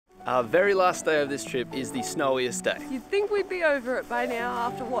Our very last day of this trip is the snowiest day. You'd think we'd be over it by now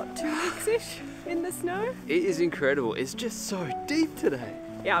after what, 2 weeks-ish in the snow? It is incredible. It's just so deep today.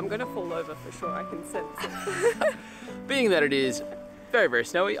 Yeah, I'm gonna fall over for sure, I can sense it. Being that it is very, very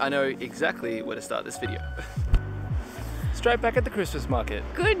snowy, I know exactly where to start this video. Straight back at the Christmas market.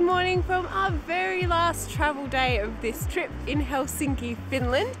 Good morning from our very last travel day of this trip in Helsinki,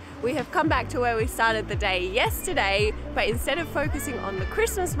 Finland. We have come back to where we started the day yesterday, but instead of focusing on the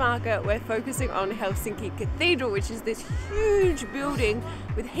Christmas market, we're focusing on Helsinki Cathedral, which is this huge building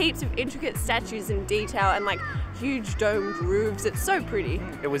with heaps of intricate statues and detail and like huge domed roofs. It's so pretty.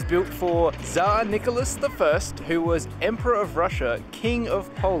 It was built for Tsar Nicholas I, who was Emperor of Russia, King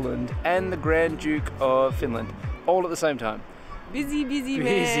of Poland, and the Grand Duke of Finland, all at the same time. Busy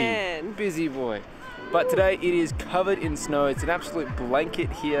man. Busy boy. But today it is covered in snow. It's an absolute blanket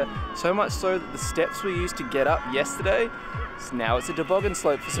here, so much so that the steps we used to get up yesterday, now it's a toboggan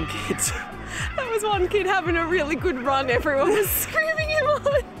slope for some kids. There was one kid having a really good run, everyone was screaming him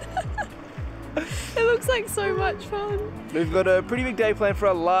on. It looks like so much fun. We've got a pretty big day planned for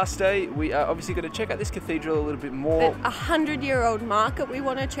our last day. We are obviously going to check out this cathedral a little bit more. A 100-year-old market we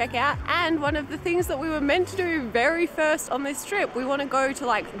want to check out, and one of the things that we were meant to do very first on this trip, we want to go to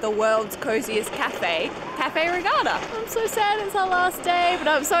like the world's cosiest cafe, Cafe Regatta. I'm so sad it's our last day, but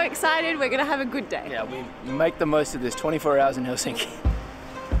I'm so excited. We're going to have a good day. Yeah, we make the most of this 24 hours in Helsinki.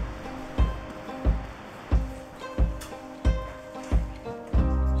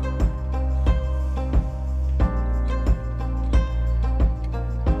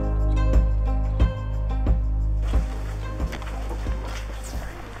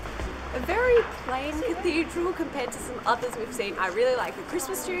 Cathedral compared to some others we've seen. I really like the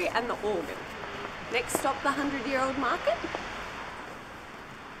Christmas tree and the organ. Next stop, the 100-year-old market.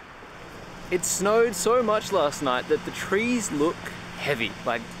 It snowed so much last night that the trees look heavy.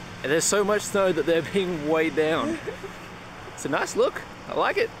 Like there's so much snow that they're being weighed down. It's a nice look. I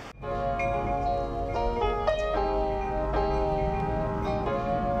like it.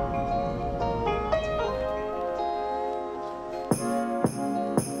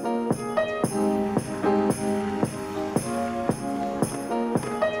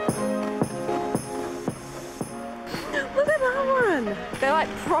 They're like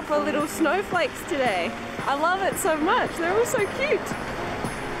proper little snowflakes today. I love it so much. They're all so cute.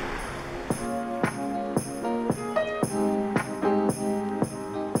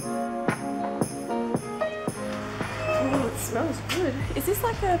 Oh, it smells good. Is this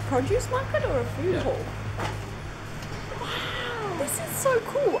like a produce market or a food hall? Wow, this is so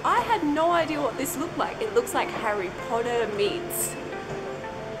cool. I had no idea what this looked like. It looks like Harry Potter meets...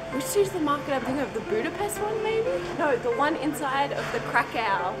 Which is the market I'm thinking of? The Budapest one, maybe? No, the one inside of the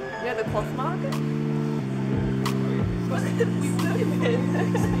Krakow. You know, the cloth market?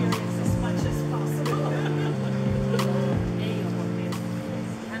 Experience as much as possible.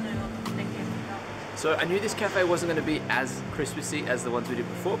 So I knew this cafe wasn't going to be as Christmassy as the ones we did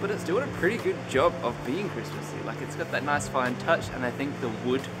before, but it's doing a pretty good job of being Christmassy. Like it's got that nice fine touch, and I think the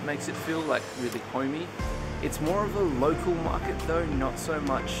wood makes it feel like really homey. It's more of a local market though, not so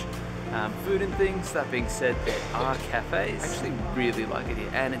much food and things. That being said, there are cafes. I actually really like it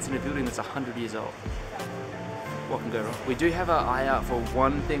here, and it's in a building that's 100 years old. What can go wrong? We do have our eye out for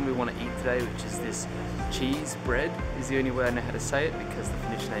one thing we want to eat today, which is this cheese bread. Is the only way I know how to say it because the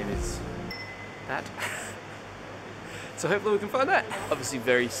Finnish name is that. So hopefully we can find that. Obviously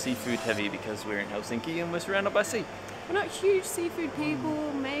very seafood heavy because we're in Helsinki and we're surrounded by sea. We're not huge seafood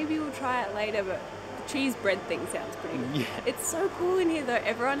people. Maybe we'll try it later, but cheese bread thing sounds pretty good. Yeah. It's so cool in here though.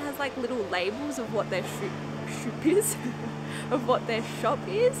 Everyone has like little labels of what their shop is, of what their shop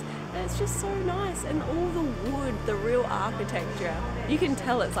is, and it's just so nice. And all the wood, the real architecture, you can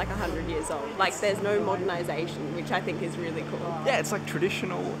tell it's like 100 years old. Like there's no modernization, which I think is really cool. Yeah, it's like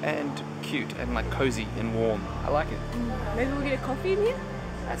traditional and cute and like cozy and warm. I like it. Maybe we'll get a coffee in here?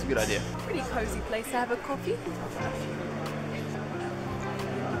 That's a good idea. Pretty cozy place to have a coffee.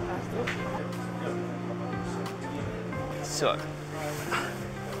 So,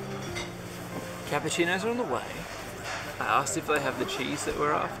 cappuccinos are on the way. I asked if they have the cheese that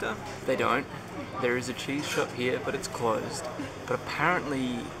we're after. They don't. There is a cheese shop here, but it's closed. But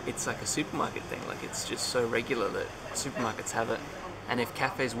apparently it's like a supermarket thing. Like it's just so regular that supermarkets have it. And if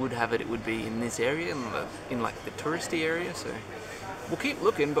cafes would have it, it would be in this area, in like the touristy area. So we'll keep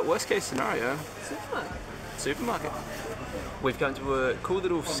looking, but worst case scenario, supermarket. We've come to a cool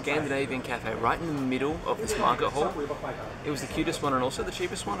little Scandinavian cafe right in the middle of this market hall. It was the cutest one and also the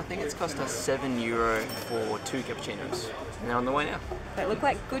cheapest one. I think it's cost us €7 for 2 cappuccinos. And they're on the way now. They look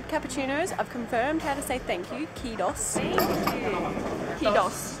like good cappuccinos. I've confirmed how to say thank you. Kiitos. Thank you.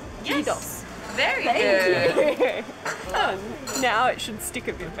 Kiitos. Kiitos. Very Thank you. Oh, now it should stick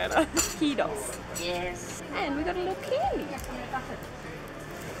a bit better. Kiitos. Yes. And we got a little key.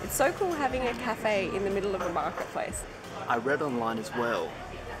 It's so cool having a cafe in the middle of a marketplace. I read online as well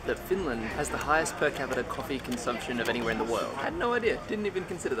that Finland has the highest per capita coffee consumption of anywhere in the world. I had no idea, didn't even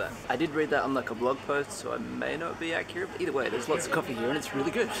consider that. I did read that on like a blog post, so I may not be accurate, but either way, there's lots of coffee here and it's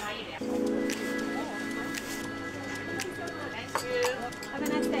really good. Have a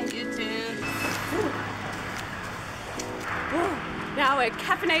nice day. You too. Now we're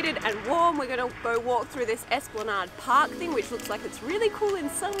caffeinated and warm. We're gonna go walk through this Esplanade park thing, which looks like it's really cool in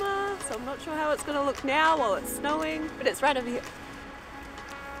summer. So I'm not sure how it's gonna look now while it's snowing, but it's right over here.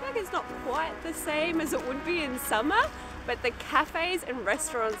 I feel like it's not quite the same as it would be in summer, but the cafes and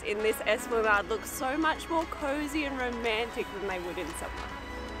restaurants in this Esplanade look so much more cozy and romantic than they would in summer.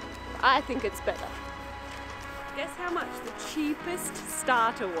 I think it's better. Guess how much the cheapest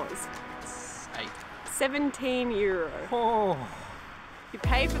starter was? 17 euro. Oh. You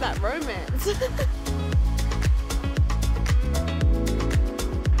pay for that romance.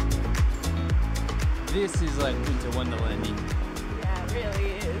 This is like winter wonderland. Yeah, it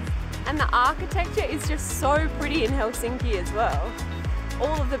really is. And the architecture is just so pretty in Helsinki as well.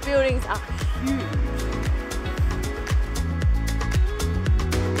 All of the buildings are huge.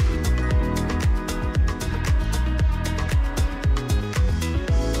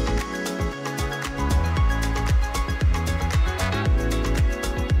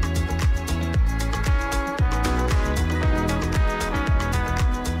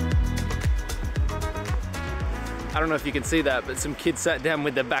 I don't know if you can see that, but some kids sat down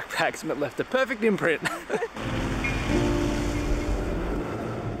with their backpacks and it left a perfect imprint.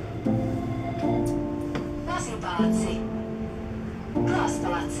 Lasinpalatsi.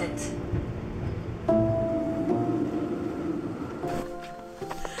 Glaaspalatset.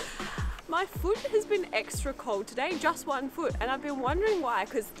 My foot has been extra cold today, just 1 foot, and I've been wondering why,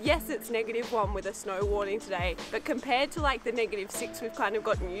 because yes, it's -1 with a snow warning today, but compared to like the -6 we've kind of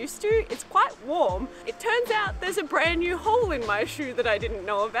gotten used to, it's quite warm. It turns out there's a brand new hole in my shoe that I didn't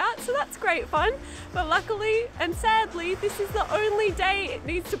know about, so that's great fun. But luckily and sadly, this is the only day it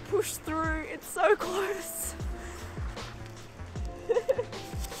needs to push through. It's so close.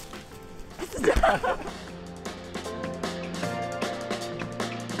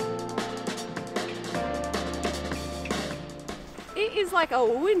 It is like a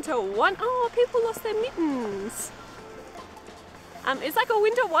winter one. Oh, people lost their mittens. It's like a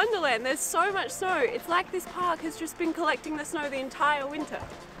winter wonderland. There's so much snow. It's like this park has just been collecting the snow the entire winter.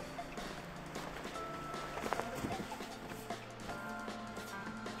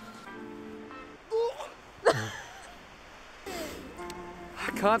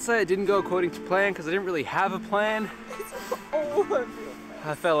 I can't say it didn't go according to plan because I didn't really have a plan. It's all over your face.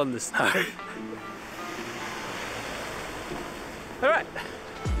 I fell in the snow. All right.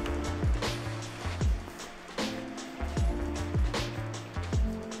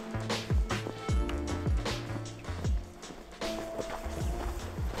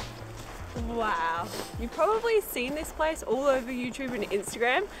 Wow. You've probably seen this place all over YouTube and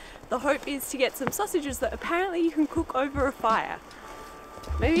Instagram. The hope is to get some sausages that apparently you can cook over a fire.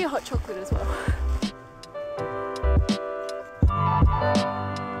 Maybe a hot chocolate as well.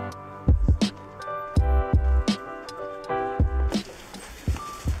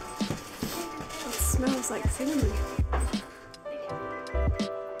 It smells like cinnamon.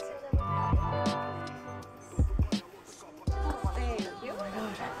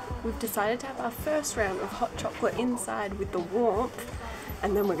 We've decided to have our first round of hot chocolate inside with the warmth,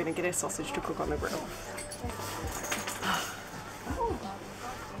 and then we're going to get a sausage to cook on the grill.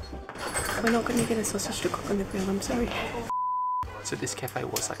 We're not going to get a sausage to cook on the grill, I'm sorry. So this cafe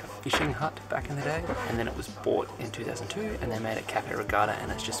was like a fishing hut back in the day, and then it was bought in 2002, and they made it Cafe Regatta,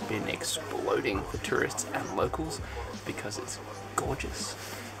 and it's just been exploding for tourists and locals because it's gorgeous,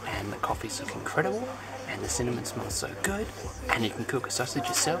 and the coffees look incredible, and the cinnamon smells so good, and you can cook a sausage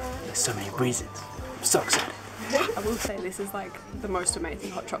yourself. There's so many reasons. I'm so excited. I will say this is like the most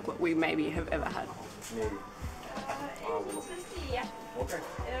amazing hot chocolate we maybe have ever had.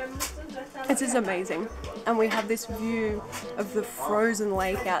 This is amazing, and we have this view of the frozen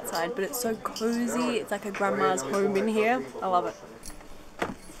lake outside, but it's so cozy. It's like a grandma's home in here. I love it.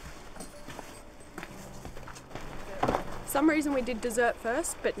 For some reason we did dessert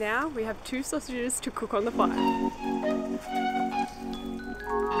first, but now we have 2 sausages to cook on the fire.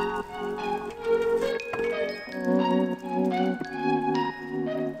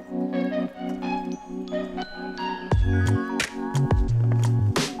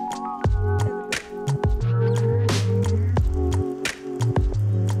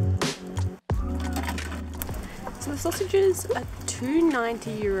 So the sausages are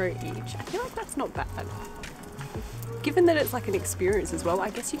 €2.90 each. I feel like that's not bad. Given that it's like an experience as well, I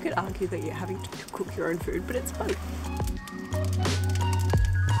guess you could argue that you're having to cook your own food, but it's fun.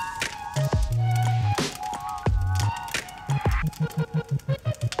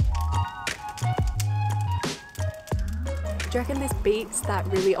 Do you reckon this beats that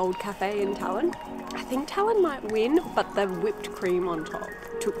really old cafe in Tallinn? I think Tallinn might win, but the whipped cream on top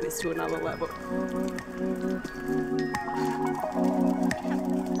took this to another level.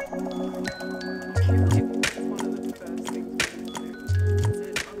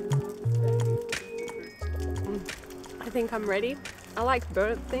 I think I'm ready. I like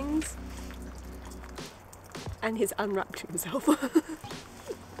burnt things. And he's unwrapped himself.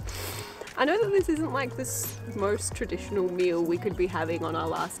 I know that this isn't like this most traditional meal we could be having on our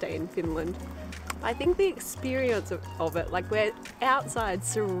last day in Finland. I think the experience of it, like we're outside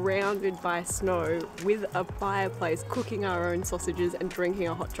surrounded by snow with a fireplace, cooking our own sausages and drinking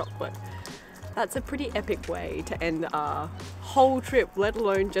a hot chocolate. That's a pretty epic way to end our whole trip, let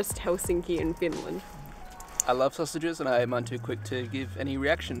alone just Helsinki and Finland. I love sausages and I am too quick to give any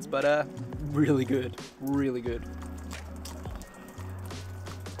reactions, but really good, really good.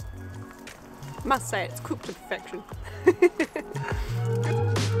 Must say it's cooked to perfection.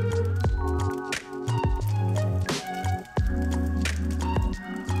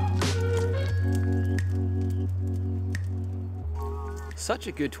 Such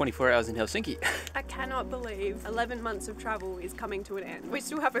a good 24 hours in Helsinki. I cannot believe 11 months of travel is coming to an end. We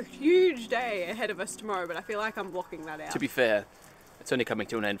still have a huge day ahead of us tomorrow, but I feel like I'm blocking that out. To be fair, it's only coming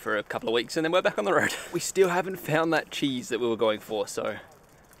to an end for a couple of weeks and then we're back on the road. We still haven't found that cheese that we were going for, so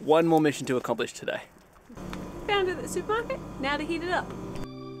one more mission to accomplish today. Found it at the supermarket, now to heat it up.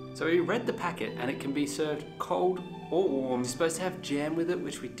 So we read the packet and it can be served cold or warm. It's supposed to have jam with it,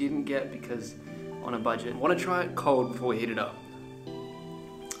 which we didn't get because on a budget. I want to try it cold before we heat it up.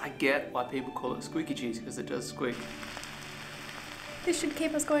 I get why people call it squeaky cheese because it does squeak. This should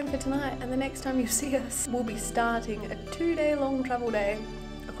keep us going for tonight, and the next time you see us, we'll be starting a 2-day-long travel day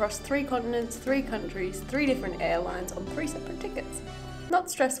across 3 continents, 3 countries, 3 different airlines on 3 separate tickets.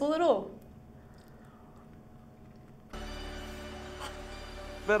 Not stressful at all.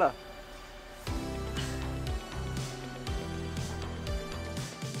 Better.